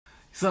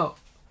So,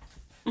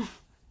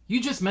 you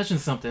just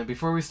mentioned something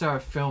before we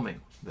started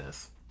filming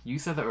this. You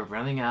said that we're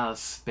running out of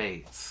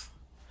space.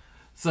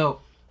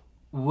 So,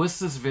 what's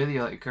this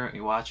video that you're currently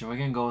watching? We're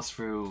going to go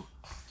through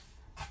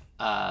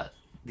the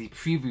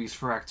previews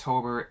for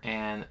October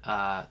and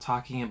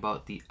talking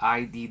about the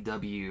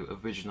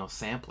IDW original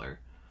sampler.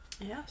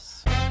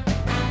 Yes.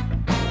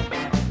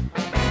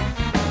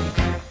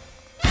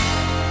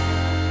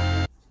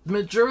 The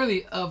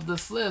majority of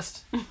this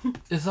list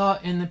is all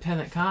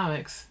independent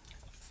comics.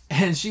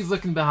 And she's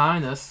looking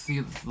behind us, see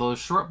those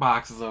short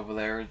boxes over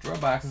there, drawer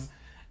boxes,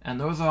 and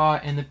those are all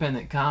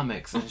independent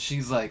comics. And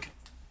she's like,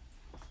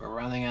 we're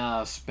running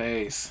out of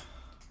space.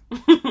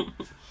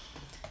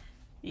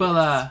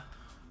 But,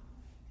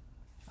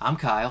 I'm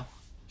Kyle.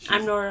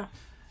 I'm Nora.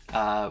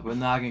 We're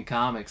Noggin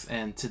Comics,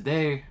 and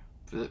today,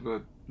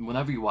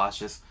 whenever you watch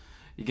this,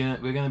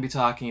 we're gonna be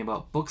talking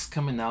about books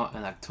coming out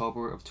in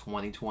October of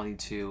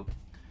 2022,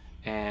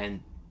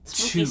 and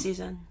Spooky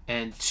season.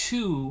 And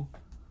two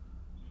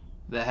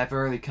that have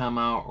already come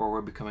out or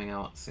will be coming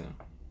out soon.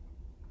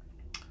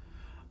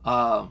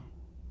 But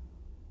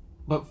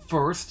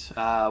first,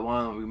 I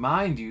want to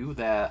remind you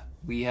that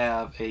we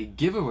have a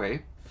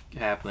giveaway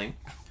happening.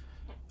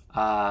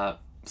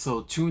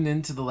 So tune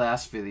into the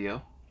last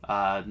video.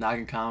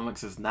 Noggin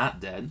Comics is not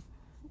dead.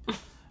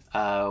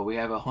 We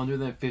have a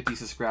 150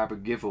 subscriber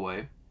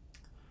giveaway.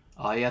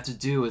 All you have to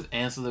do is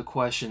answer the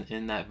question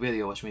in that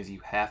video, which means you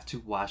have to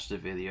watch the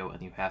video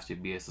and you have to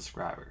be a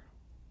subscriber.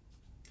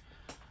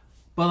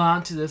 But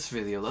on to this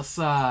video. Let's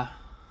grab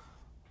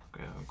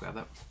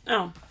that.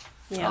 Oh,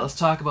 yeah. Let's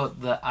talk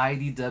about the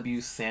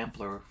IDW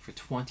sampler for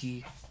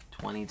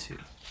 2022.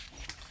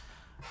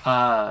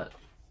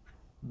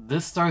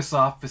 This starts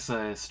off as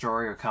a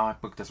story or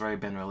comic book that's already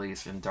been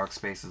released in Dark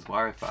Spaces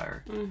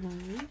Wirefire.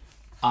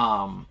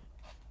 Mm-hmm.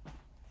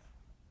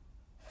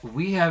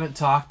 We haven't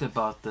talked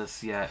about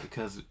this yet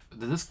because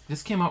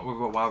this came out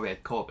while we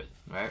had COVID,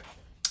 right?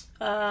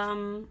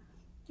 A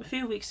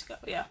few weeks ago,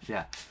 yeah.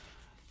 Yeah.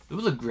 It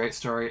was a great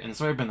story, and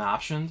it's already been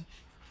optioned.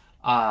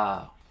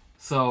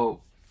 So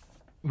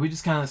we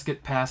just kind of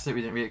skipped past it. We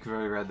didn't read it because we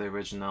already read the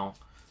original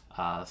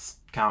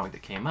comic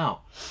that came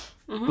out.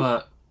 Mm-hmm.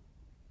 But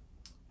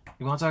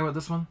you want to talk about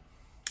this one?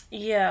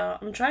 Yeah,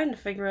 I'm trying to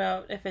figure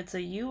out if it's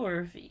a U or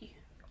a V.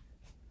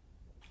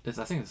 I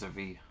think it's a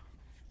V.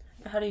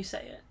 How do you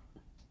say it?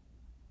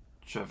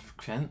 Trev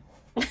Kent?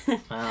 I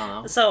don't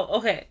know. So,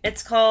 okay,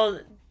 it's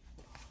called...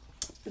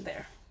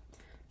 There.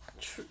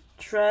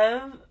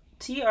 Trev...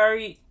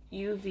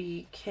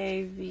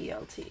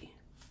 TRUVKVLT.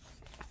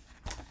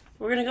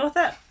 We're gonna go with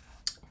that.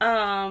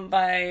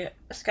 By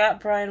Scott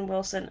Bryan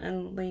Wilson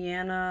and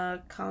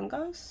Leanna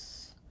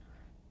Kongos.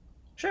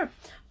 Sure.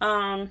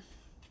 Yeah,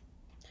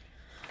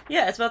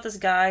 it's about this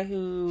guy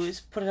who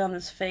is putting on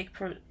this fake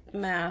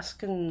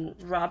mask and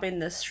robbing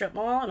this strip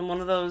mall, and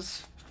one of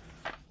those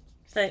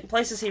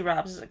places he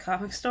robs is a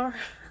comic store,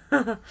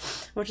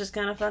 which is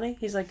kind of funny.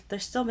 He's like, I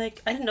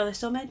didn't know they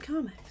still made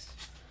comics.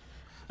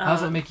 How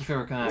does that make you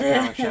feel kind of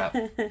comic shop?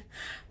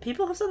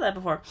 People have said that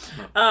before.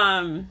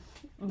 No.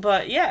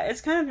 But yeah, it's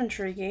kind of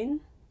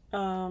intriguing.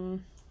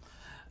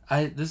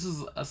 This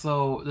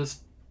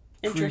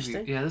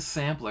Interesting. This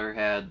sampler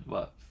had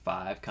what,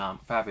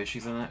 5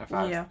 issues in it, or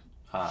 5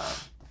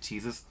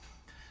 teases.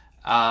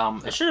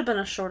 It should have been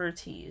a shorter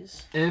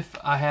tease. If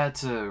I had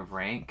to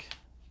rank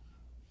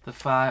the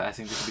 5, I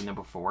think this would be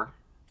number 4.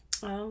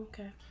 Oh,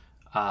 okay.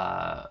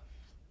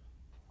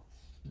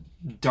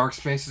 Dark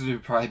Spaces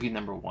would probably be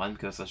number 1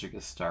 because it's such a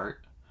good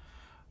start.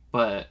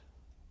 But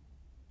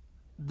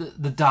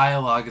the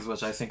dialogue is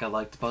what I think I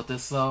liked about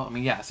this, though. I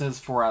mean, yeah, it says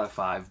 4 out of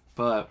 5,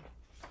 but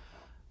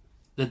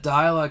the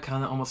dialogue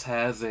kind of almost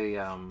has a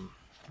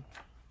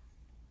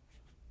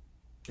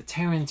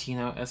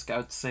Tarantino-esque, I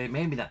would say.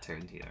 Maybe not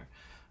Tarantino,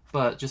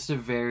 but just a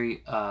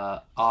very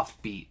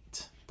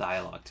offbeat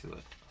dialogue to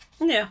it.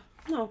 Yeah,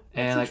 no,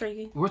 it's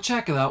intriguing. We'll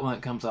check it out when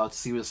it comes out to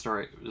see where the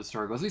story goes.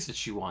 At least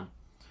issue 1.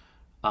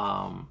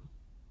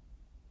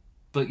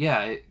 But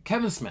yeah,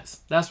 Kevin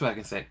Smith. That's what I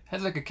can say.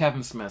 Has like a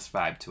Kevin Smith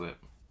vibe to it.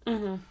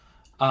 Mm-hmm.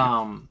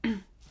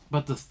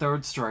 But the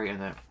third story in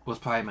it was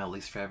probably my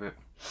least favorite.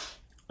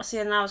 See,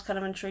 and I was kind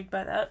of intrigued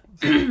by that.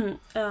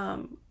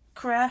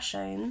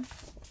 Crashing.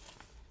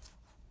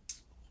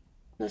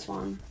 This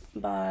one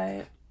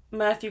by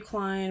Matthew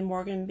Klein,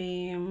 Morgan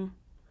Beam.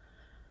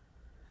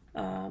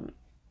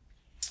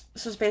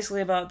 This is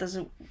basically about this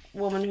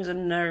woman who's a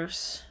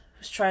nurse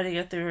who's trying to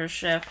get through her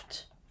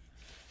shift.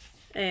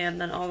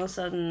 And then all of a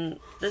sudden,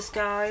 this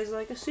guy's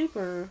like a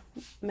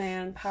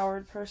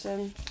Superman-powered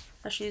person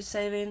that she's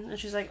saving. And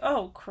she's like,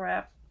 oh,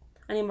 crap.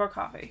 I need more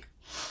coffee.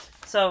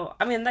 So,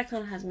 I mean, that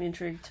kind of has me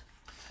intrigued.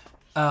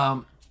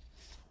 But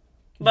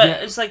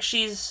it's like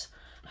she's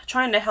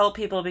trying to help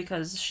people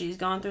because she's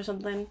gone through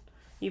something.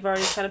 You've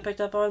already kind of picked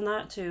up on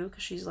that, too.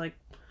 Because she's like...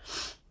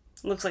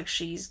 Looks like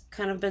she's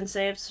kind of been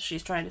saved, so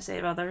she's trying to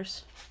save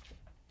others.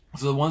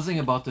 So the one thing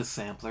about this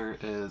sampler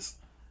is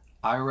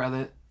I read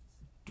it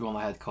when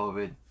I had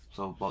COVID,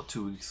 so about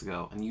 2 weeks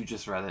ago, and you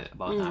just read it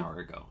about an hour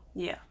ago.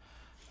 Yeah.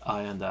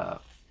 And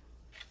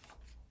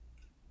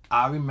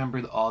I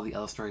remembered all the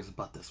other stories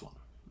but this one.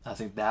 I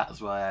think that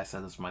is why I said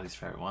this was my least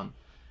favorite one.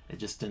 It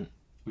just didn't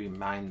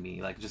remind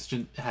me, like, just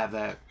didn't have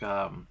that.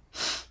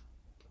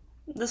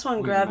 This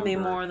one grabbed me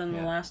more than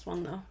the last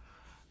one, though.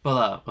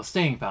 But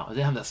staying power. It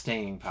didn't have that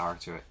staying power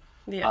to it.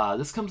 Yeah.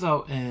 This one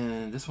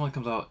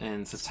comes out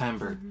in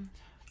September.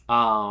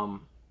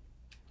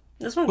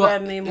 This one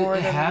grabbed me more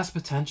than... It has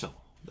potential,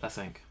 I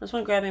think. This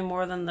one grabbed me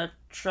more than the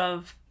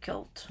Truv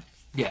Kilt.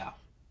 Yeah.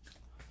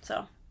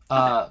 So.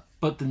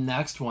 But the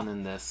next one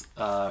in this,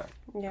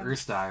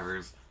 Earth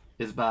Divers,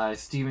 is by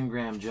Stephen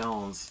Graham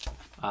Jones,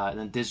 an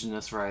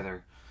indigenous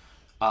writer.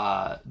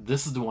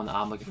 This is the one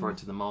I'm looking forward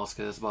to the most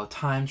because it's about a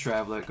time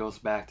traveler that goes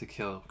back to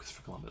kill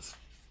Christopher Columbus.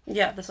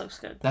 Yeah, this looks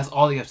good. That's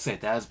all you have to say.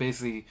 That is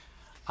basically...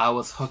 I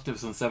was hooked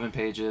up in 7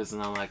 pages,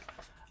 and I'm like...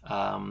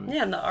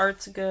 yeah, and the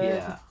art's good.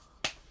 Yeah.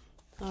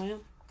 Oh, yeah.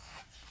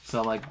 So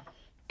I'm like,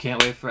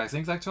 can't wait for... I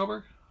think it's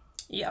October?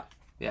 Yeah.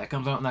 Yeah, it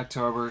comes out in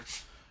October.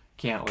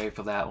 Can't wait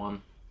for that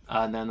one.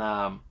 And then...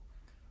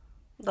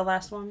 the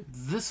last one?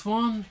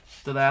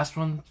 The last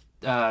one,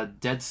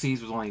 Dead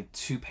Seas was only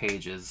 2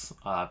 pages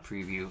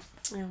preview.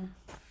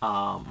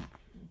 Yeah.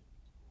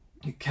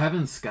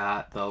 Kevin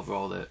Scott, though,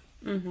 wrote it.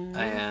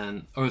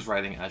 Or was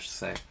writing, I should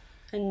say.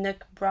 And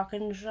Nick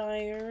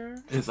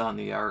Brockenshire is on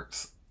the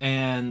arts.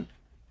 And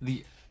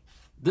we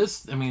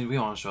don't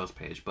want to show this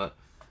page, but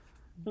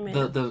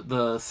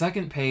the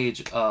second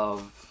page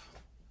of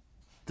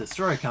the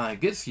story kind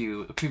of gets to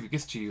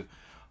you,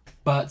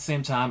 but at the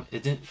same time,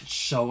 it didn't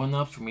show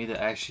enough for me to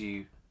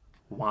actually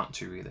want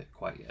to read it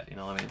quite yet. You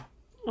know what I mean?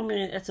 I mean,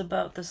 it's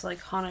about this like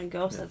haunted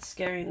ghost that's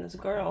scaring this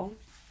girl.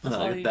 That's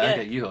all you that get.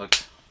 got you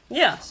hooked.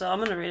 Yeah, so I'm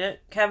gonna read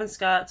it. Kevin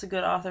Scott's a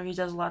good author. He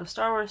does a lot of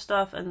Star Wars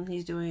stuff, and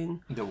he's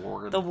doing The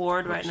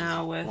Ward right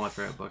now with one of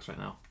my favorite books right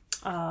now.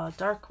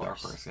 Dark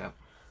Horse. Dark Horse, yeah.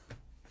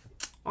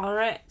 All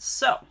right,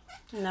 so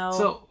now.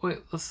 So wait,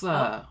 let's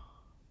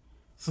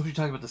since we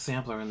talked about the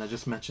sampler, and I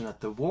just mentioned that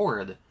The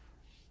Ward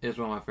is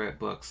one of my favorite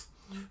books.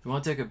 You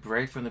want to take a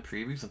break from the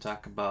previews and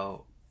talk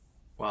about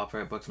our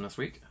favorite books from this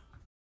week?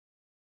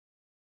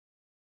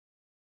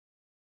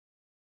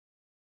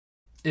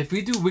 If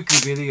we do weekly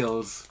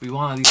videos, we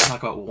want to at least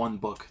talk about one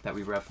book that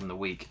we read from the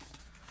week.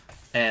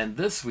 And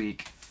this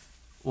week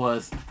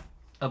was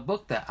a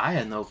book that I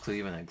had no clue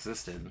even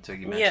existed until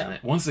you mentioned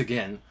it. Once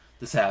again,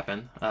 this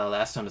happened.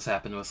 Last time this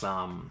happened was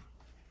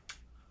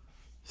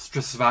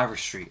Survivor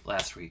Street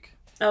last week.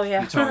 Oh,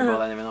 yeah. You told me about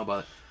it, I didn't even know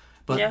about it.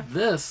 But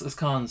this is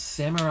called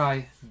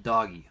Samurai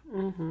Doggy.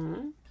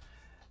 Mm-hmm.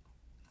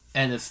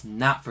 And it's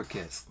not for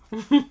kids.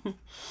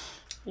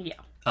 Yeah.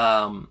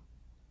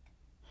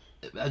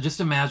 Just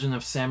imagine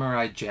if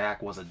Samurai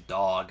Jack was a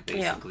dog,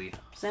 basically. Yeah.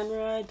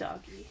 Samurai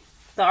Doggy.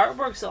 The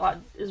artwork's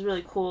is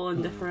really cool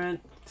and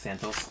different.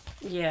 Santos.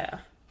 Yeah.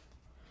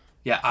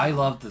 Yeah, I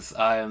love this.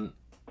 I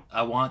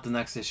want the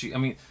next issue. I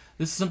mean,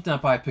 this is something I'll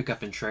probably pick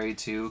up in trade,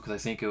 too, because I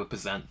think it would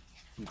present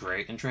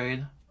great in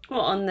trade.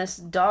 Well, on this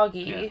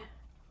doggy,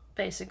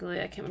 basically,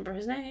 I can't remember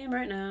his name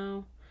right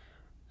now.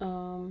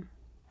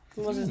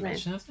 What was his name?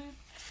 His name?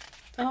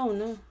 Oh,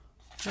 no.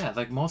 Yeah,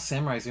 like most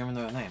samurais, you don't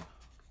even know their name.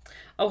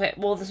 Okay,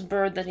 well, this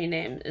bird that he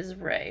named is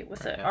Rei,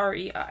 with a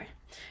R-E-I.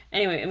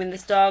 Anyway, I mean,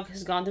 this dog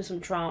has gone through some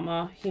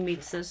trauma. He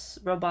meets this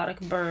robotic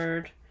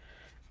bird,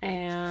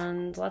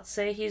 and let's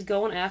say he's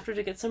going after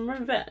to get some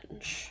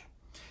revenge.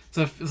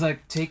 So it's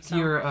like, take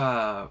your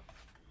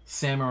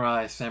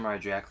Samurai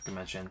Jack, like I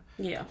mentioned.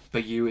 Yeah.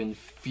 But you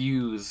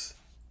infuse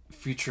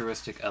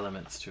futuristic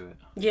elements to it.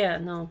 Yeah,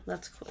 no,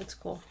 that's cool. It's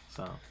cool.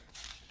 So.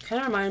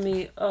 Kind of reminded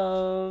me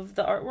of...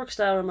 The artwork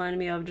style reminded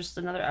me of just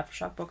another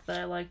Aftershock book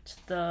that I liked.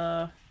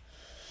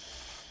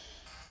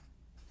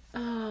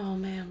 Oh,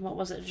 man, what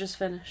was it? Just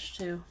finished,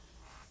 too.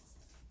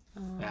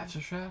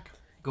 Aftershock?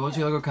 Go to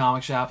your local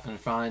comic shop and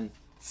find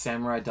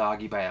Samurai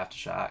Doggy by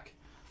Aftershock.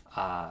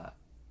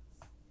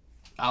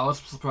 I was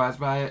surprised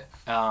by it.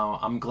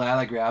 I'm glad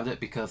I grabbed it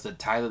because the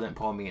title didn't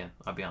pull me in,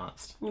 I'll be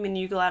honest. You mean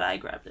you're glad I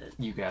grabbed it?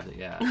 You grabbed it,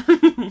 yeah.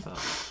 So.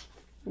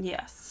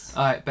 Yes.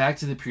 Alright, back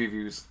to the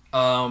previews.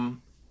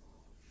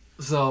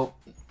 So,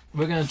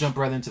 we're going to jump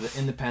right into the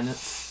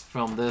independents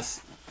from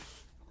this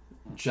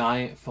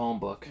giant phone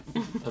book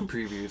of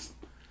previews.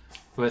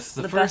 With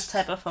the first best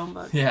type of phone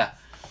book. Yeah.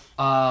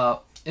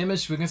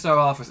 Image, we can start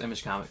off with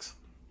Image Comics.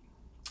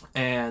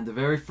 And the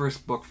very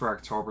first book for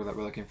October that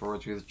we're looking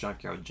forward to is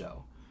Junkyard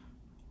Joe.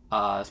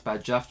 It's by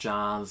Jeff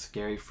Johns,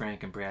 Gary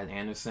Frank, and Brad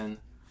Anderson.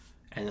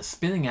 And it's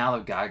spinning out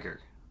of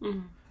Geiger.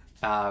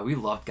 Mm-hmm. We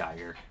love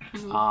Geiger.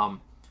 Mm-hmm.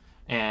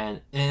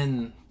 And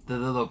in the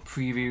little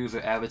previews or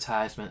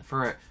advertisement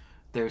for it,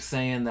 they're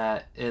saying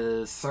that it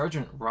is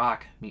Sergeant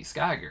Rock meets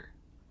Geiger.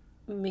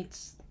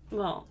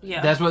 Well,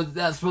 yeah. That's what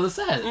it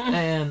said. Mm-hmm.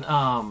 And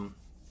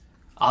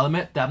I'll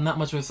admit that I'm not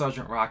much of a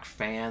Sergeant Rock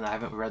fan. I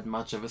haven't read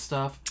much of his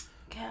stuff.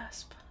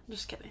 Gasp.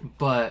 Just kidding.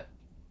 But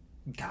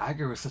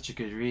Geiger was such a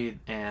good read,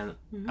 and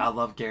I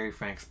love Gary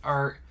Frank's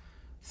art.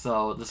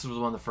 So this was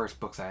one of the first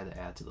books I had to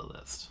add to the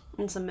list.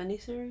 It's a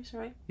miniseries,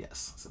 right?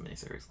 Yes, it's a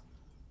miniseries.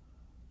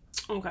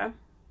 Okay.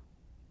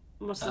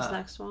 What's this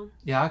next one?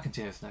 Yeah, I'll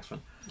continue this next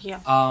one. Yeah.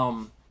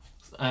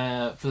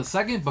 For the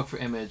second book for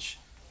Image,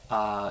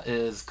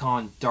 is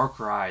called Dark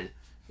Ride.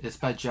 It's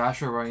by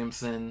Joshua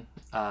Williamson,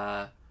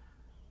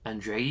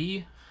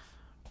 Andrei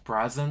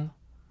Brazin,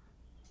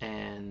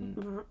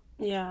 and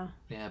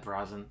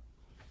Brazin.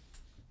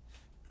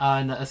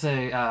 And it's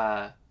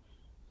a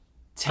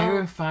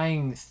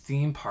terrifying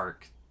theme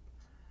park.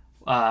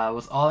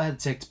 Was all I had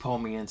to take to pull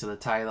me into the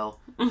title.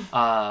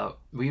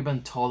 We've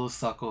been total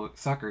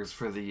suckers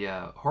for the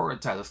horror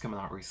titles coming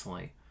out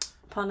recently.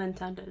 Pun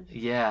intended.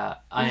 Yeah,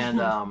 and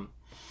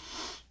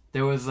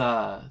there was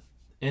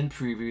in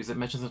previews it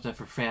mentioned something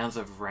for fans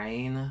of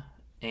Rain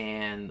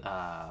and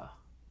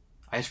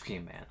Ice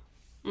Cream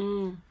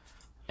Man.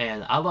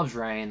 And I loved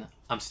Rain.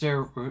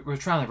 We're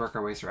trying to work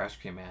our way through Ice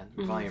Cream Man.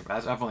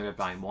 I've only read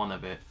volume 1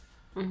 of it,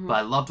 but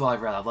I loved what I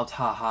read. I loved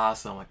Ha Ha,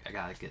 so I'm like, I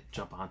gotta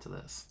jump onto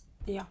this.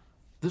 Yeah.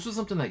 This was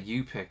something that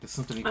you picked. It's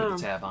something you put a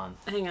tab on.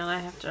 Hang on, I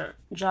have to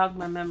jog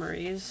my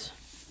memories.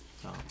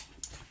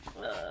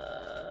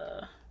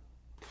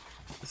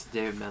 It's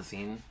David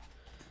Mezzine.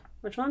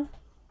 Which one?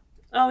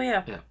 Oh,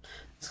 yeah. Yeah.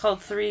 It's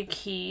called 3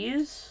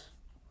 Keys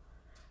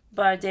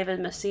by David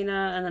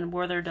Messina and then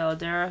Werther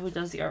Dell'Edera, who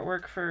does the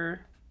artwork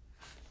for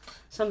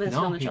Something's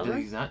Killing the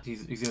Children. He's not.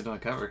 He's going to do a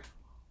cover.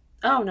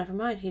 Oh, never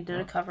mind. He did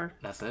a cover.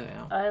 That's it,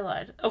 yeah. I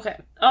lied. Okay.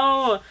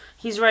 Oh,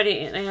 he's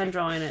writing and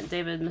drawing it.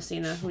 David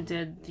Messina, who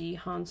did the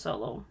Han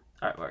Solo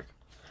artwork.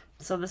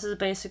 So this is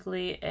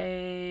basically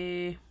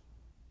a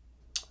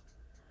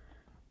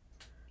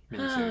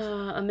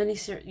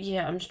miniseries.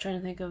 Yeah, I'm just trying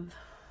to think of.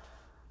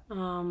 I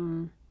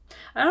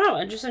don't know.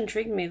 It just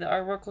intrigued me. The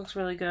artwork looks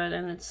really good,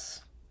 and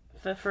it's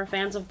for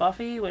fans of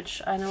Buffy,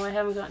 which I know I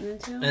haven't gotten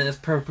into. And it's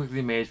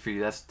perfectly made for you.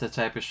 That's the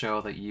type of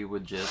show that you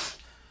would just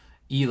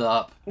eat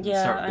up and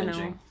start binging.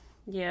 I know.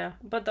 Yeah,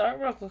 but the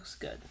artwork looks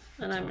good,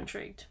 and I'm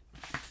intrigued.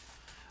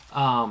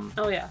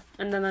 Oh yeah,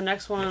 and then the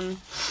next one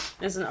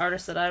is an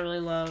artist that I really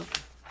love.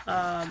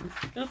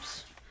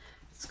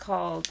 It's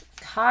called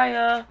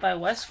Kaya by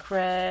Wes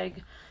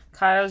Craig.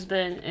 Kaya's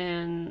been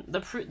in the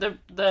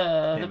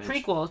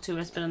prequel to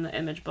it. It's been in the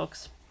Image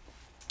books,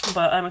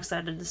 but I'm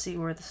excited to see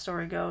where the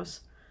story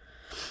goes.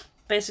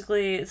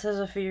 Basically, it says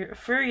a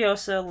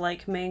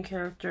Furiosa-like main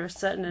character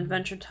set in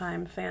Adventure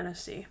Time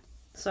fantasy.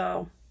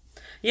 So,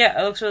 yeah,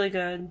 it looks really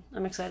good.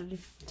 I'm excited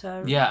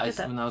to get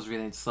that. When I was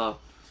reading, so,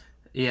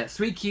 yeah,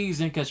 3 Keys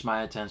didn't catch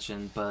my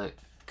attention, but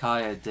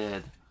Kaya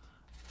did.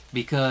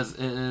 Because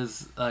it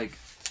is, like,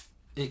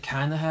 it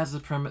kind of has the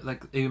premise,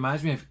 like, it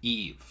reminds me of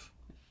Eve.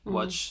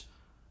 Which,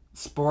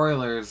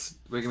 spoilers,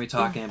 we're going to be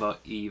talking about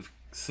Eve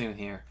soon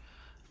here.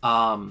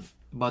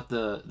 But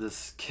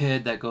this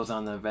kid that goes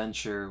on the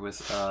adventure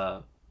with,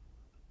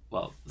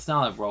 well, it's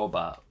not a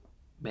robot.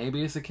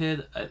 Maybe it's a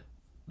kid. It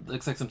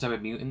looks like some type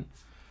of mutant.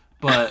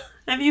 But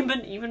have you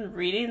been even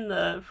reading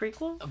the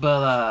prequel?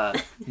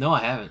 But no, I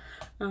haven't.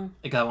 Oh.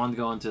 Like I wanted to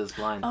go into this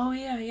blind. Oh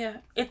yeah.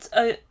 It's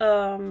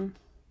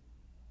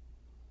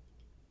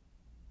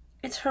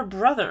it's her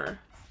brother.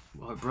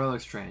 Well, her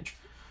brother's strange.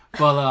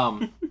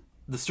 But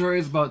the story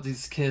is about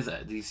these kids,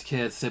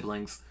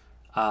 siblings.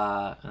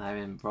 And I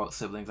even wrote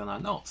siblings on our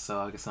notes, so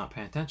I guess I'm not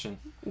paying attention.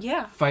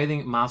 Yeah.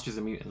 Fighting monsters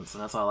and mutants,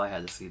 and that's all I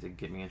had to see to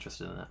get me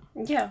interested in it.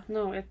 Yeah,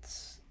 no,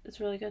 it's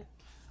really good.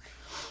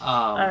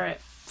 All right.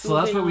 So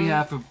that's what we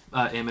have for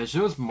Image.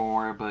 There was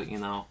more, but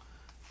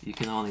you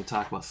can only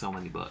talk about so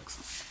many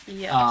books.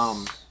 Yes.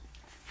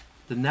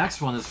 The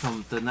next one is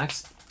from the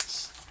next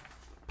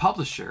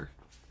publisher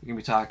we're gonna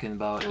be talking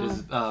about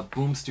is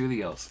Boom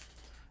Studios,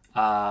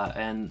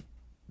 and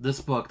this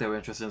book that we're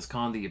interested in is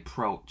called The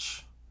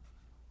Approach.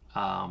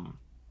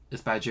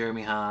 It's by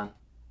Jeremy Hahn,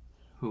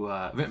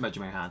 written by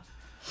Jeremy Hahn,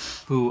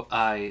 who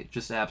I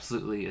just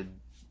absolutely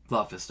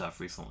love his stuff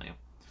recently.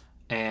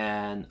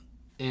 And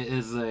it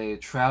is a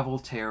travel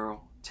terror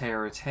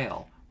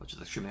tale, which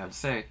is extremely hard to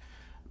say.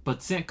 But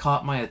the thing that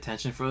caught my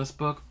attention for this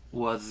book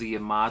was the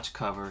homage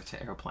cover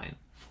to Airplane.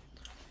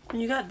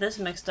 You got this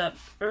mixed up.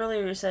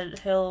 Earlier you said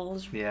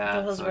Hills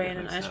Rain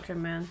and Ice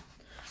Cream Man.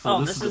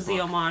 So this is the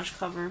homage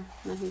cover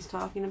that he's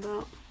talking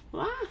about.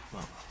 What?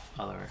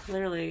 Well,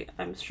 clearly,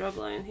 I'm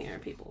struggling here,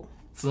 people.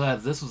 So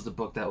this was the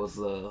book that was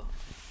the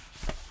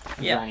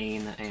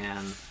Rain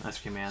and Ice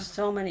Cream Man.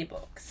 So many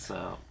books.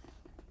 So.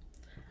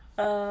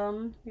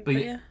 But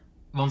yeah.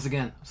 Once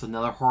again, it's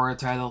another horror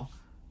title.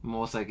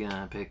 Most likely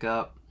gonna pick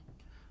up.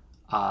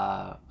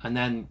 And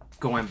then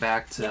going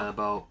back to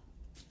about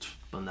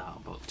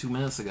 2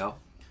 minutes ago,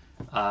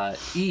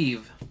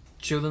 Eve,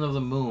 Children of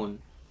the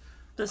Moon.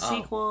 The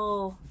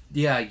sequel.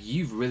 Yeah,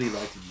 you really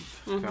liked Eve,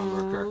 if I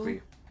remember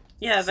correctly.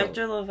 Yeah,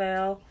 Victor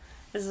LaValle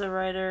is the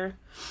writer,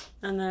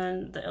 and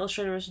then the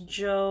illustrator is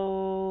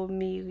Joe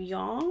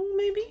Mi-Yong,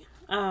 maybe?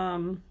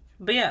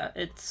 But yeah,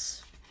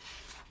 it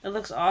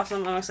looks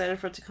awesome. I'm excited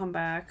for it to come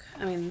back.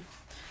 I mean,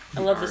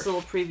 I love this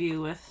little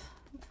preview with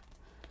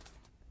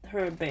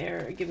her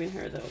bear giving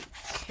her the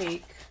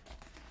cake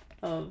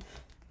of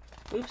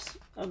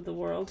the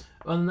world.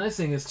 Well, the nice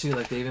thing is, too,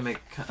 like, they even make,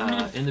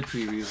 in the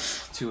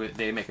previews to it,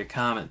 they make a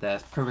comment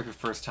that's perfect for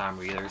first-time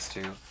readers,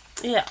 too.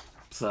 Yeah.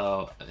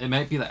 So it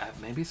might be that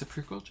maybe it's a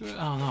prequel to it.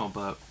 I don't know,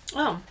 but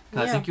yeah.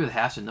 I think you would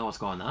have to know what's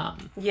going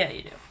on. Yeah,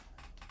 you do.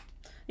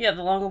 Yeah,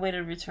 the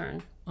long-awaited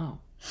return. Oh.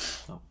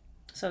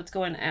 So it's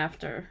going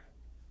after.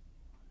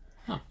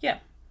 Huh. Yeah.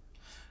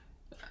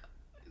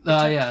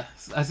 Yeah.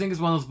 I think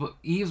it's one of those books.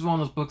 Eve's one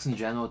of those books in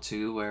general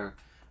too, where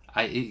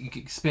you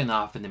can spin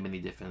off into many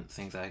different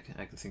things. I can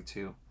think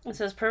too. It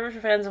says, "Perfect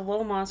for fans of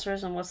little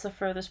monsters, and what's the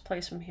furthest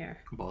place from here?"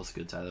 Both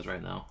good titles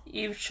right now.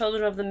 Eve,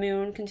 Children of the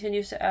Moon,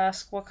 continues to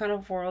ask, "What kind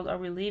of world are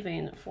we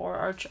leaving for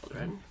our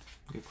children?"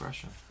 Right. Good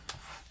question.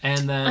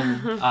 And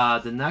then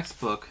the next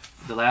book,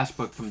 the last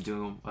book from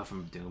Boom,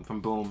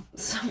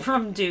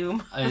 From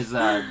Doom, is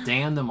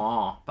Dan the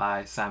Mall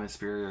by Simon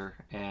Spurrier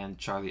and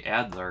Charlie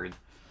Adlard.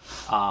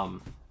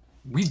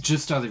 We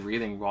just started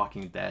reading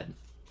Walking Dead.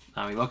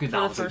 I mean, Walking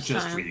Dead was like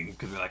just reading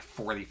because we're like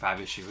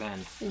 45 issues in.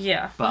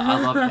 Yeah. But I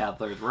love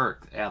Adler's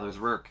work.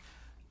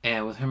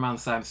 And with him on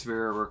Simon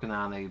Spurrier working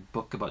on a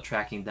book about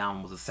tracking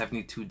down, was it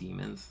 72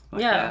 demons?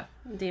 Like that.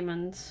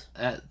 Demons.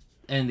 And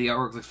the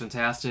artwork looks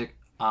fantastic.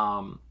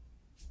 And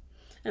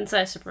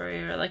Simon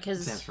Spurrier, like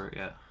his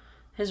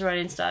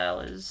writing style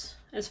is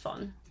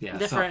fun. Yeah,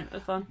 different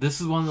but fun. This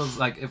is one of those,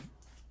 like,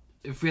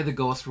 if we had to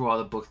go through all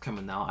the books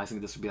coming out, I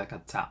think this would be like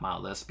a top my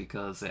list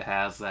because it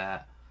has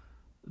that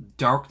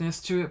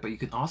darkness to it, but you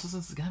can also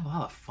have a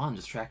lot of fun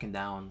just tracking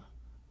down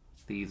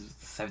these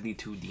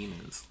 72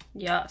 demons.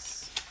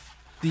 Yes.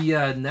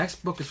 The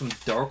next book is from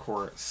Dark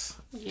Horse.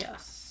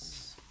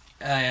 Yes.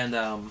 And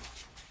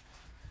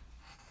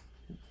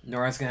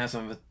Nora's gonna have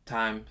some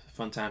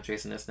fun time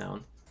chasing this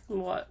down.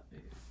 What?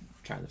 I'm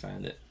trying to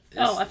find it.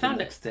 I found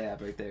it. Next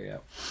tab right there, yeah.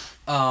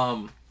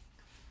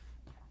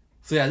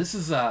 So yeah, this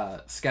is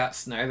Scott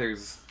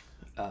Snyder's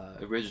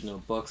original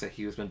books that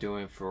he's been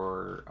doing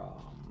for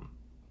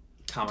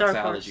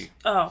Comixology.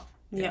 Oh,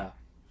 yeah.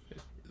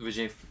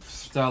 Originally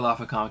started off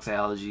with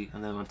Comixology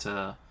and then went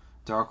to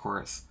Dark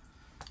Horse.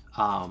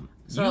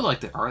 You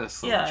like the artist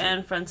so much.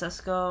 And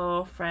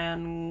Francesco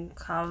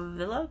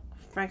Francavilla.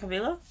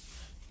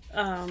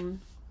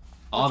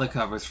 All the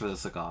covers for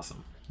this look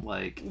awesome.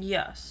 Like,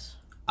 yes.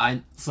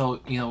 If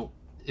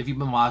you've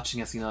been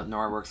watching us,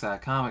 Nora works at a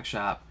comic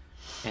shop,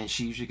 and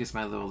she usually gets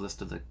my little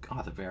list of the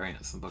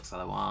variants and books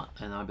that I want,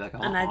 and I'll be like,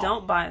 I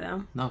don't buy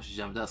them. No, she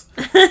jumped us.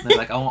 They're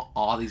like, I want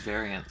all these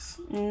variants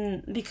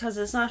because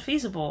it's not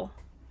feasible.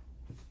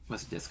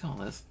 What's the discount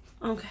list?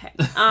 Okay.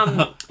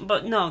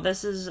 But no,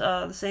 this is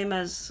the same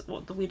as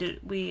what we did.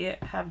 We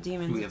have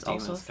Demons. It's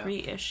also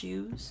 3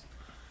 issues.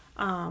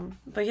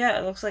 But yeah,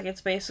 it looks like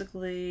it's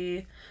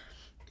basically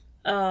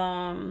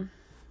shot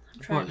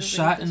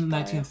in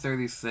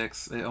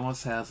 1936. It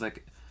almost has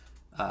like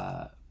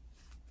a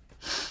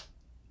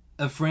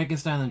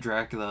Frankenstein and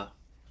Dracula,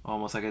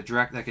 almost like a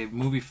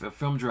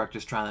film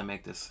director's trying to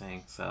make this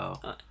thing. So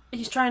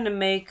he's trying to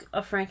make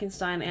a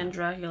Frankenstein and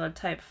Dracula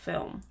type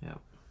film. Yep.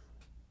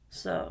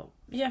 So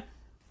yeah.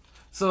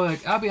 So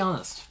like, I'll be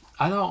honest,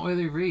 I don't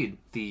really read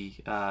the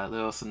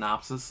little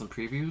synopsis and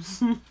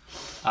previews.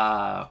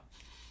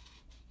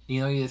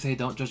 You say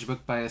don't judge a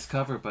book by its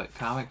cover, but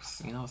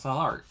comics, it's all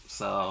art.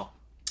 So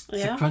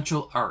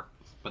sequential art,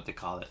 what they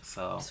call it.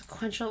 So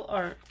sequential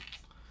art.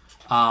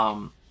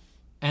 And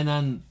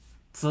then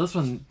this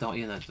one, don't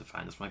even have to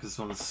find this one because this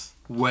one's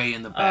way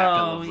in the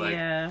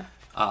back.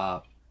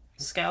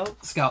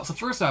 Scout. So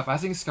first off, I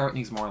think Scout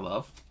needs more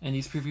love in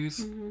these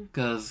previews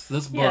because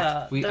this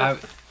book,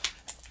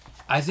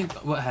 I think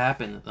what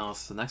happened. No,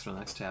 it's the next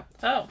tab.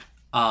 Oh.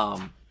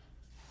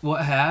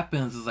 What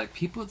happens is like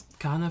people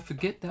kind of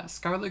forget that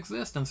Scout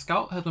exists, and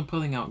Scout has been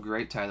putting out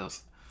great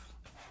titles.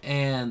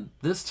 And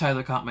this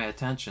title caught my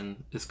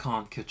attention. It's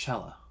called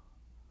Coachella.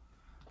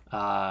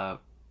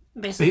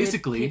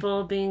 Basically,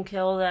 people being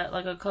killed at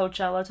like a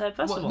Coachella type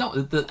festival.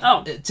 Well,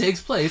 no, it takes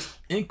place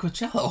in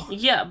Coachella.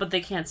 Yeah, but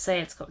they can't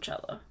say it's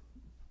Coachella.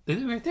 They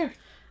do right there.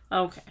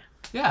 Okay.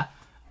 Yeah,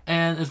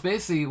 and it's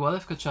basically, what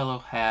if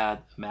Coachella had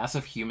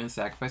massive human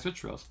sacrifice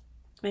rituals?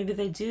 Maybe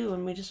they do,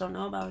 and we just don't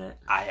know about it.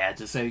 I had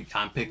to say,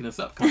 I'm picking this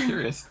up because I'm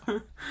curious.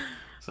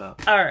 So.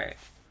 All right.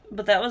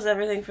 But that was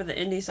everything for the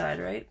indie side,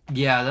 right?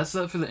 Yeah, that's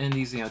it for the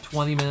indies.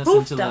 20 minutes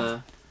into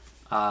the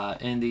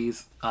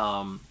indies.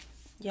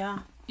 Yeah.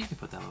 You can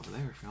put that over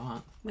there if you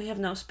want. We have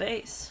no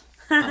space.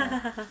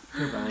 We're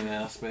running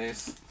out of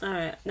space. All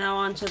right. Now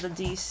on to the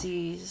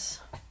DCs.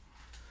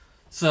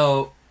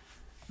 So,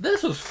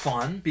 this was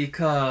fun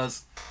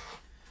because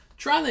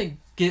trying to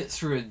get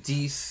through a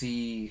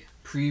DC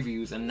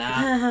previews and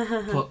not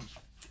put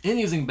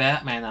using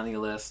Batman on the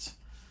list,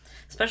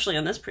 especially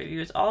on this preview,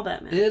 it's all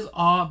Batman. It is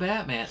all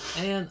Batman,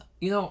 and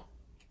we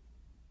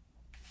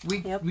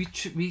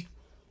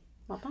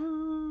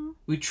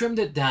trimmed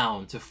it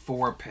down to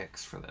 4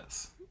 picks for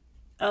this.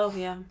 Oh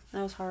yeah,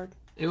 that was hard.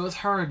 It was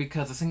hard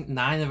because I think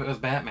 9 of it was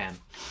Batman.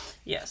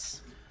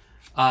 Yes.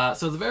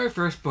 So the very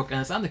first book,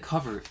 and it's on the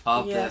cover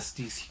of this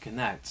DC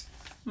Connect,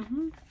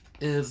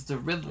 is The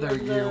Riddler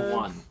Year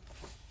 1.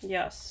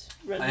 Yes,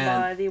 written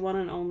by the one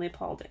and only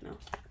Paul Dano.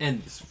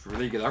 And it's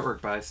really good artwork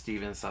by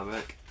Steven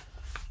Sobeck.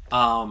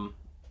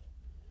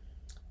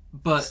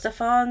 But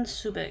Stefan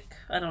Subic.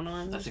 I don't know.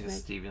 I think it's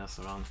Steven. That's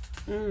wrong.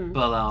 Mm.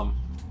 But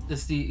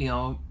it's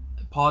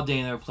Paul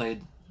Dano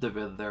played the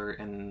Riddler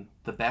in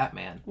the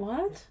Batman.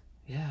 What?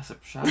 Yeah, it's a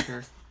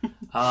shocker.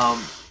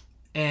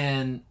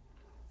 And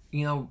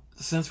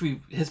since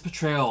his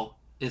portrayal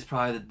is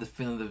probably the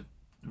definitive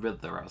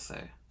Riddler, I'll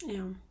say.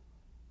 Yeah.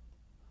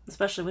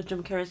 Especially with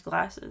Jim Carrey's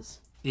glasses.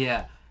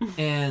 Yeah,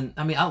 and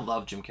I mean I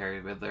love Jim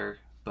Carrey Riddler,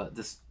 but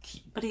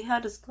But he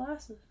had his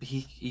glasses.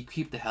 He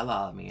creeped the hell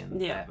out of me in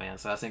Yeah. Batman.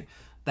 So I think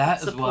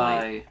that's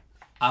why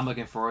I'm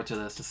looking forward to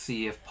this, to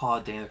see if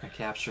Paul Dano can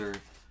capture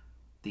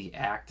the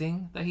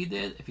acting that he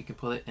did, if he can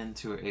put it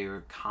into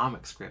a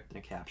comic script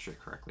and capture it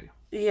correctly.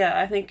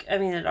 Yeah, I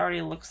mean, it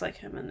already looks like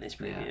him in these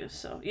previews, Yeah.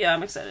 So yeah,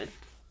 I'm excited.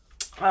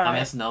 All right. I mean,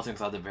 that's another thing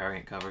about the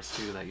variant covers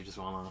too that you just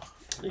want to.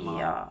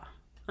 Yeah,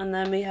 and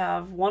then we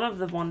have one of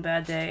the One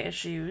Bad Day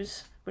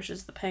issues, which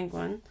is the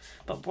Penguin,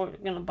 but we're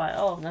gonna buy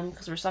all of them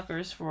because we're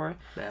suckers for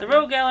the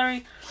Rogue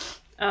Gallery.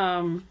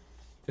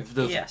 If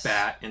those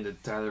bat in the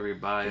title, we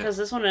buy it. Because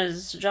this one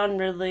is John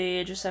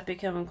Ridley, Giuseppe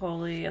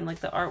Camuncoli, and like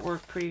the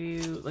artwork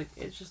preview, like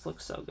it just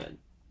looks so good.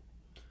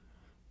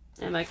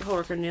 And my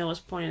coworker Neil was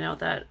pointing out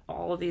that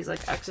all of these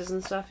like X's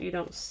and stuff you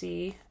don't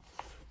see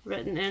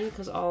written in,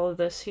 because all of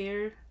this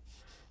here,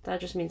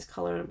 that just means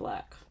color and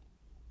black,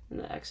 and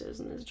the X's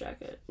in his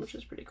jacket, which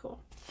is pretty cool.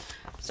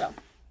 So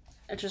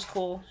it's just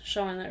cool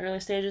showing the early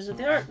stages of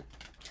the art.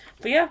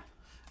 But yeah,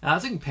 I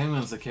think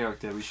Penguin's a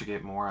character we should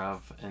get more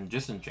of, and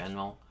just in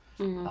general.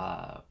 Mm-hmm.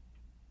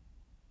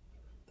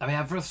 I mean,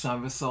 I've read some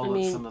of the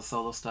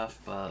solo stuff,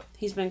 but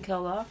he's been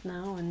killed off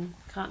now in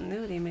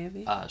continuity,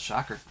 maybe.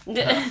 Shocker.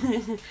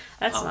 That's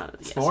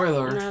not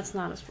spoiler. No, it's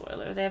not a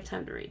spoiler. They have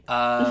time to read.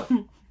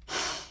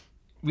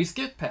 We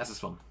skipped past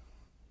this one.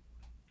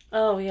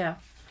 Oh yeah,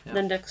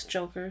 Lindek's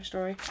Joker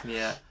story.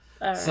 Yeah.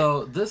 Right.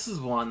 So this is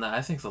one that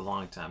I think is a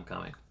long time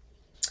coming.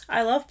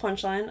 I love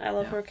Punchline. I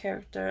love her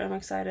character. I'm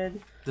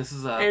excited. This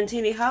is and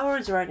Teenie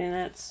Howard's writing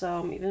it, so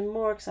I'm even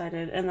more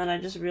excited. And then I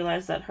just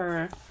realized that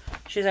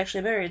she's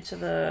actually married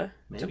to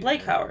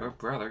Blake Howard. Her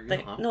brother.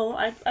 No,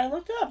 I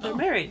looked it up. They're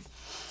married,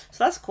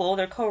 so that's cool.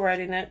 They're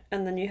co-writing it,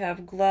 and then you have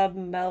Gleb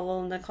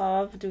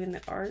Melnikov doing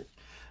the art.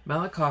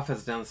 Melnikov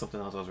has done something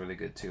else that was really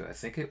good too. I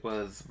think it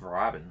was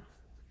Robin.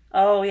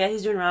 Oh yeah,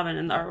 he's doing Robin,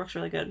 and the artwork's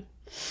really good.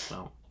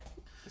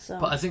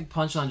 But I think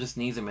Punchline just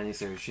needs a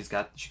miniseries. She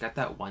got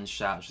that one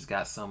shot. She's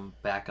got some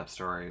backup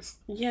stories.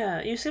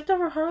 Yeah, you skipped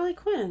over Harley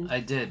Quinn. I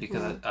did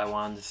because I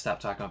wanted to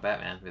stop talking about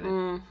Batman. Really.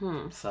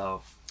 Mm-hmm.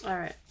 So. All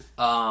right.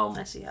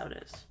 I see how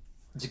it is.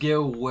 To get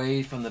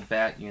away from the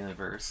Bat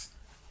universe,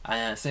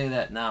 I say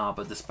that now,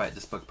 but despite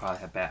this book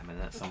probably have Batman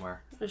in it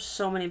somewhere. There's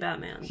so many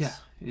Batmans. Yeah,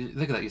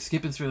 look at that. You're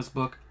skipping through this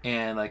book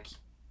and like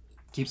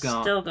keep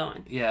going. Still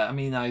going. Yeah, I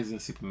mean now he's in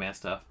Superman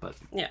stuff, but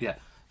yeah.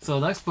 So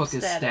the next book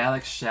is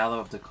Static Shallow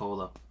of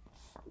Dakota.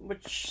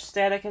 Which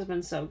Static has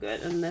been so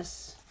good in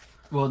this.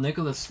 Well,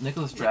 Nicholas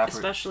Draper.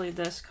 Especially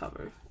this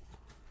cover.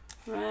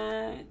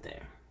 Right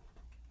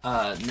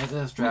there.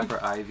 Nicholas Draper,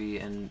 Ivy,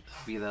 and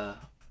Vita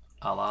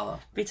Ayala.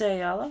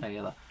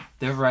 Ayala.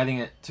 They're writing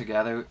it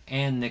together,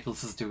 and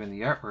Nicholas is doing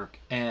the artwork.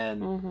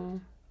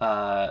 And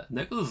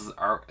Nicholas's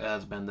art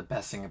has been the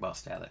best thing about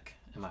Static,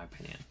 in my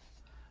opinion.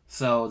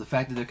 So the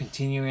fact that they're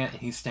continuing it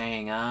and he's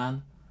staying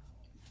on.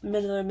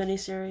 Another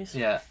miniseries.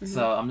 Yeah. Mm-hmm.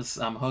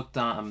 So I'm hooked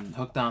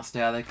on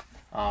Static.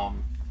 Well,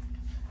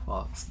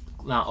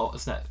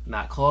 it's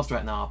not closed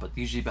right now, but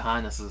usually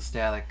behind us is a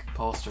Static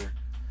poster.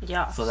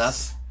 Yeah. So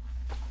that's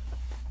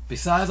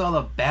besides all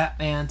the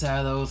Batman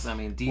titles. I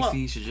mean,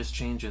 DC should just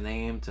change their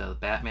name to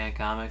Batman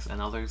Comics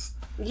and others.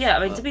 Yeah,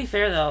 I mean, to be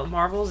fair though,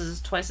 Marvel's is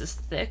twice as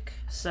thick,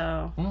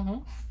 so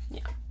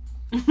yeah.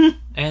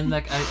 And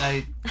like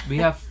we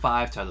have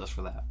 5 titles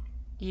for that.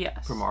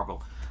 Yes. For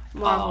Marvel.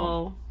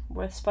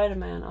 With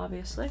Spider-Man,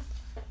 obviously.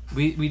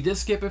 We did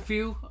skip a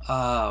few.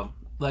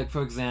 Like,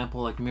 for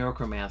example, like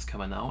Miracle Man's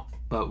coming out,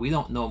 but we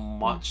don't know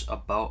much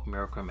about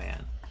Miracle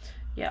Man.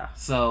 Yeah.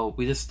 So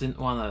we just didn't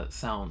want to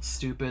sound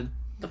stupid.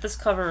 But this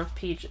cover of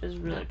Peach is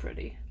really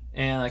pretty.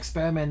 And like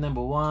Spider-Man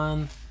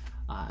 #1,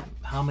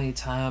 how many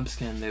times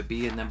can there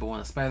be a #1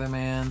 of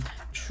Spider-Man?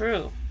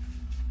 True.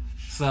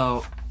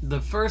 So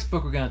the first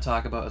book we're going to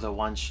talk about is a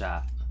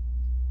one-shot.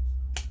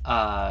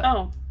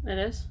 It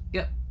is?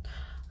 Yep.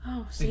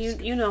 Oh, so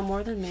you know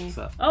more than me.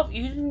 So. Oh,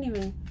 you didn't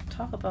even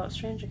talk about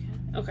Strange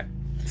Academy. Okay.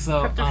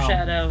 So, Crypt of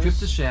Shadows.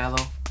 Crypt of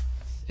Shadow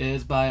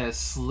is by a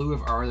slew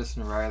of artists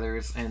and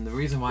writers, and the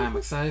reason why I'm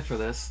excited for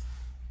this,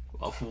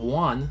 well, for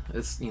one,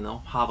 it's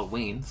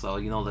Halloween, so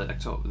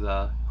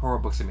the horror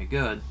books are gonna be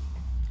good.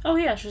 Oh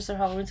yeah, it's just their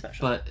Halloween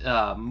special.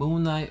 But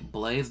Moon Knight,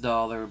 Blaze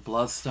Dollar,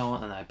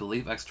 Bloodstone, and I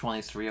believe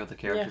X-23 are the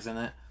characters in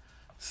it.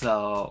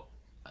 So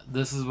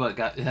this is what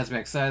has me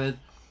excited.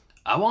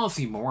 I want to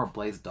see more of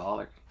Blaze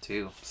Dollar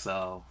too.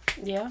 So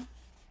yeah,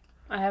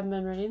 I haven't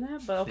been reading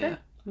that, but okay. Yeah.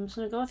 I'm just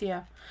gonna go with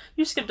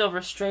You skipped over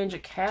Strange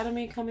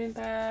Academy coming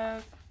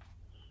back,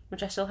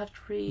 which I still have to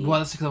read. Well,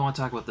 that's because I want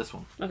to talk about this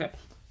one. Okay.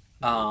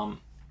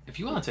 If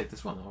you want to take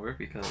this one over,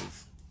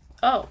 because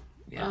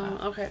Yeah.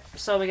 Okay,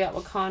 so we got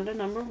Wakanda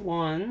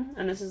 #1,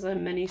 and this is a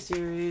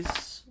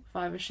mini-series,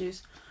 5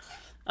 issues,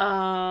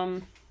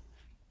 by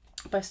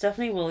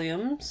Stephanie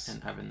Williams.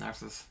 And Evan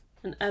Narcissus.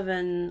 And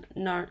Evan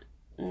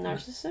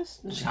Narcissus?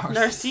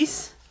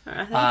 Narcissus.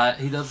 I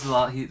think. He does a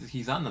lot.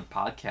 He's on the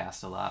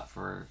podcast a lot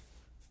for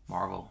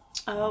Marvel.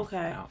 Oh,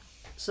 okay. Yeah.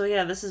 So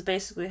yeah, this is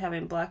basically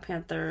having Black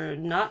Panther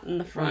not in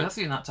the front. Well, I guess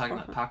you're not talking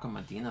about Paco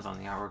Medina's on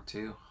the artwork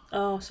too.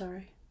 Oh,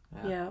 sorry.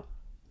 Yeah.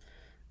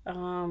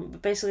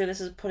 But basically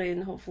this is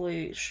putting,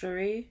 hopefully,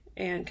 Shuri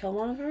and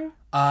Killmonger.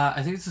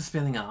 I think it's a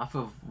spinning off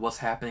of what's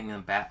happening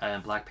in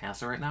Black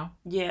Panther right now.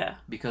 Yeah.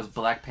 Because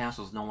Black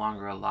Panther is no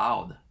longer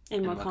allowed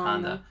in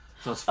Wakanda.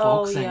 So it's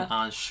Oh, focusing yeah.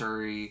 on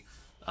Shuri,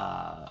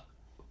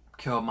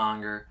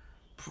 Killmonger.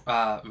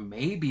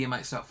 Maybe it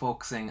might start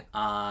focusing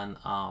on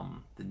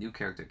the new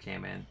character that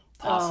came in,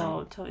 Dawson.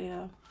 Oh,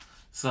 yeah.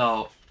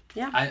 So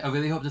Yeah. I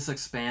really hope this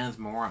expands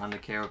more on the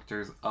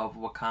characters of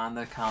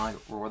Wakanda, kind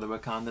of like War of the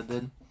Wakanda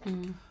did.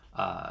 Mm-hmm.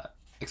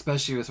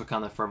 Especially with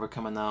Wakanda Forever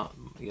coming out,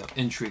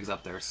 intrigues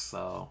up there.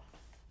 So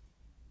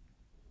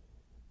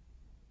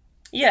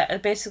Yeah,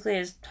 it basically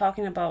is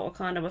talking about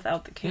Wakanda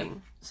without the king. Yep.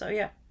 So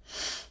yeah.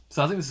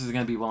 I think this is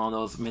going to be one of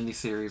those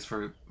miniseries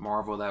for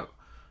Marvel that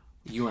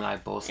you and I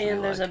both really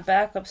And there's like. a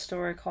backup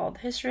story called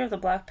History of the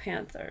Black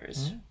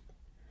Panthers.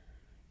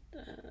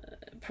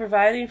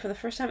 Providing for the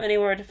first time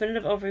anywhere a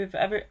definitive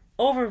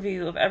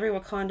overview of every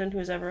Wakandan who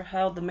has ever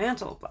held the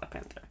mantle of Black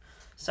Panther.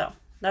 So,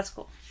 that's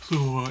cool.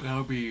 So that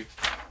would be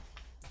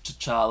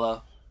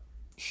T'Challa,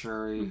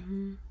 Shuri,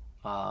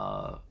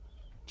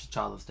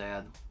 T'Challa's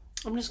dad.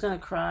 I'm just gonna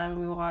cry when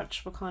we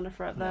watch Wakanda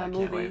Forever, Yeah, I the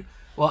can't movie. wait.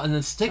 Well, and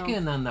then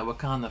sticking on that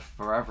Wakanda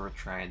Forever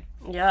train,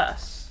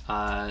 Yes.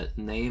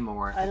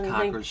 Namor, I the don't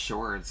Conquered think-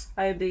 Shores.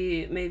 I'd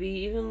be maybe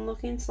even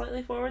looking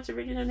slightly forward to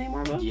reading a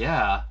Namor book.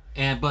 Yeah,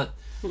 but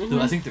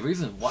I think the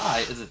reason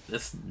why is that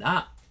it's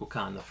not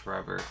Wakanda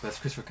Forever. That's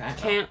Christopher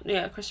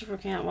Cantwell. Christopher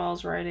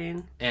Cantwell's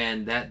writing.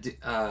 And that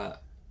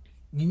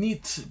you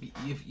need to be,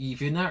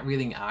 if you're not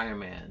reading Iron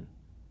Man,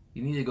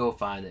 you need to go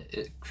find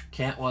it.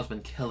 Cantwell's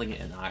been killing it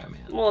in Iron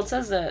Man. Well, it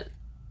says that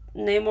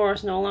Namor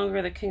is no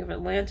longer the king of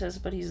Atlantis,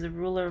 but he's the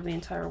ruler of the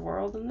entire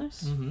world in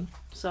this. Mm-hmm.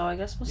 So I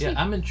guess we'll see. Yeah,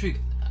 I'm intrigued.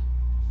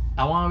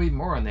 I want to read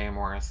more on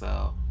Namor,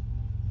 so...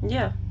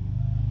 Yeah.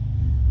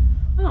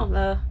 Oh,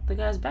 the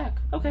guy's back.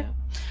 Okay.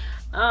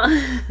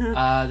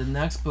 The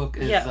next book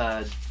is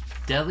Yeah.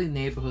 Deadly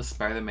Neighborhood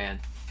Spider-Man.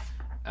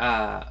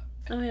 Oh,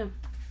 yeah.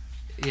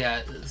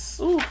 Yeah, it's...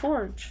 Ooh,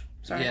 Forge.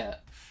 Sorry. Yeah.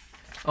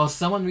 Oh,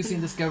 someone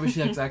recently discovered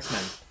she likes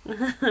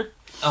X-Men.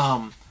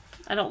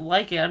 I don't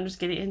like it. I'm just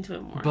getting into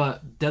it more.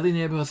 But Deadly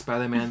Neighborhood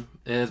Spider-Man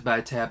is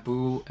by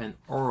Taboo and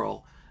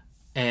Oral.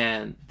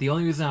 And the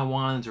only reason I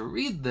wanted to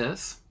read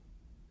this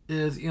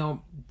is,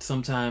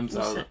 sometimes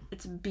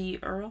It's B.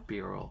 Earl.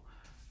 be Oral.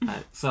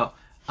 So,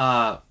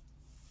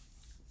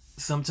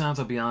 sometimes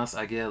I'll be honest,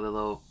 I get a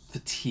little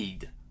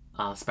fatigued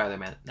on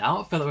Spider-Man. Now, I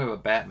don't feel that way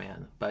with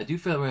Batman, but I do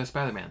feel that way with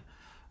Spider-Man.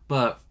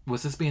 But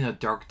with this being a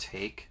dark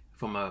take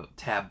from a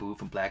Taboo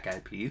from Black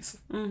Eyed Peas,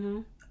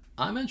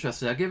 I'm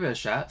interested. I'll give it a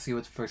shot, see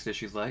what the first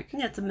issue's like.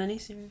 Yeah, it's a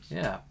miniseries.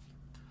 Yeah.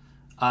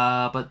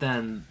 But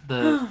then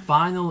the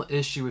final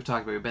issue we've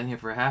talked about, we've been here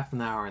for half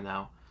an hour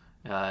now.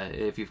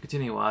 If you've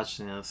continued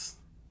watching this,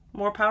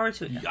 More power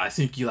to you. I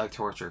think you like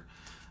torture.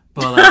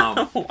 But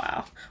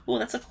Wow. Oh,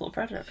 that's a cool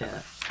predator.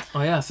 yeah.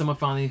 Oh yeah, someone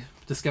finally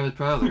discovered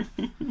Predator.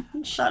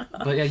 Shut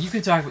up. But yeah, you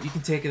can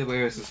take it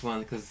away with this one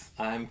because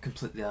I'm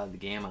completely out of the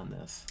game on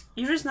this.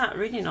 You're just not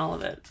reading all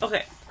of it.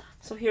 Okay.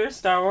 So here's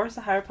Star Wars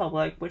The High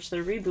Republic, which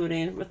they're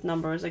rebooting with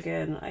numbers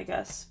again, I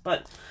guess.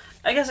 But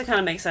I guess it kind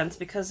of makes sense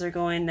because they're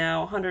going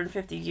now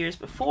 150 years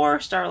before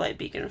Starlight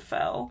Beacon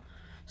fell.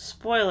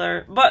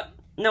 Spoiler. But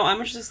no,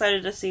 I'm just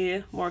excited to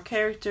see more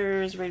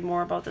characters, read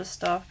more about this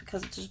stuff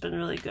because it's just been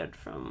really good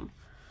from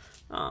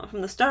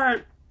the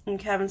start. And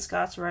Kevin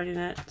Scott's writing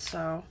it,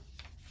 so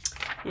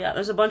yeah.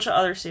 There's a bunch of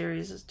other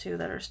series too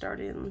that are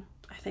starting.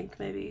 I think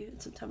maybe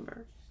in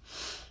September.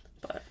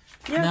 But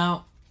yeah.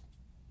 Now,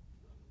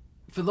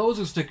 for those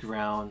who stick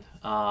around,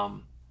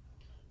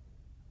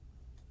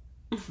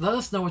 let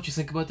us know what you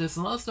think about this,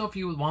 and let us know if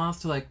you would want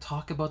us to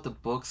talk about the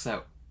books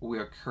that we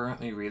are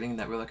currently reading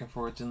that we're looking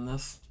forward to in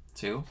this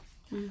too,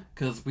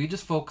 because we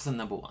just focus on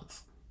number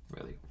ones,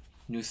 really.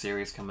 New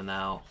series coming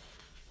out,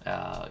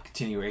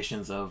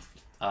 continuations of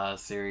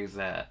series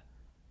that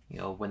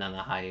went on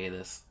a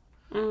hiatus.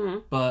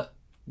 But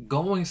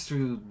going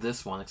through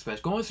this one,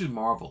 going through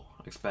Marvel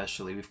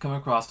especially, we've come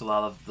across a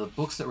lot of the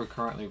books that we're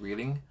currently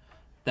reading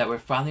that we're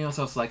finding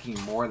ourselves liking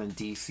more than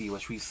DC,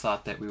 which we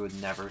thought that we would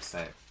never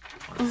say,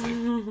 honestly.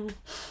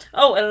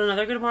 Oh, and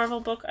another good Marvel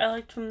book I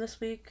liked from this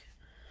week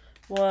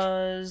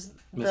was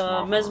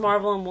Ms.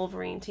 Marvel and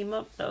Wolverine team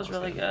up. That was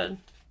really good.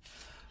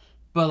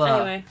 But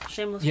anyway,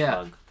 shameless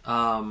plug.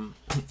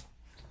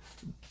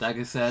 Like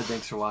I said,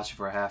 thanks for watching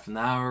for half an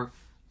hour.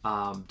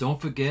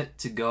 Don't forget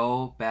to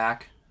go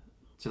back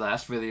to the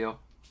last video.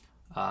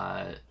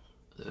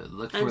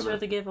 Look for Enter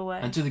the giveaway.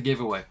 Enter the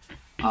giveaway.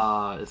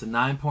 It's a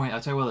 9 point. I'll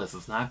tell you what this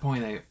is.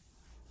 9.8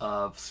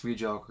 of Three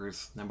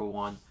Jokers, number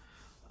 1.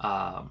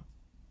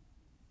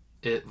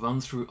 It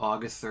runs through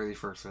August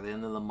 31st, so the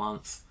end of the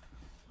month.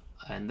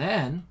 And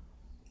then,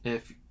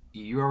 if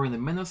you are in the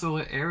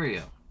Minnesota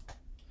area,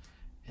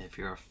 if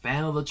you're a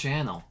fan of the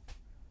channel,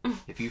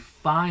 if you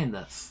find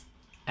us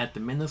at the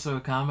Minnesota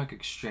Comic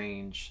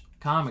Exchange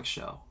comic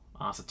show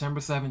on September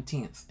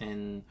 17th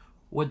in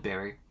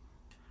Woodbury,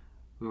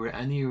 we will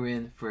enter you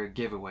in for a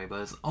giveaway,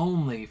 but it's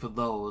only for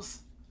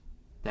those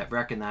that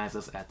recognize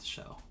us at the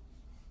show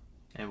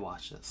and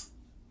watch this.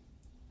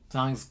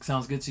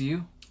 Sounds good to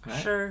you?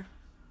 Right? Sure.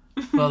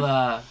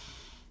 Well,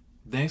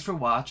 thanks for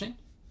watching.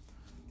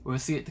 We'll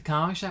see you at the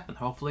comic shop, and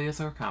hopefully it's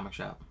our comic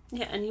shop.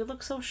 Yeah, and you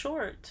look so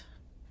short.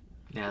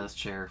 Yeah, this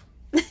chair.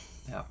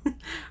 Yeah.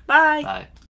 Bye. Bye.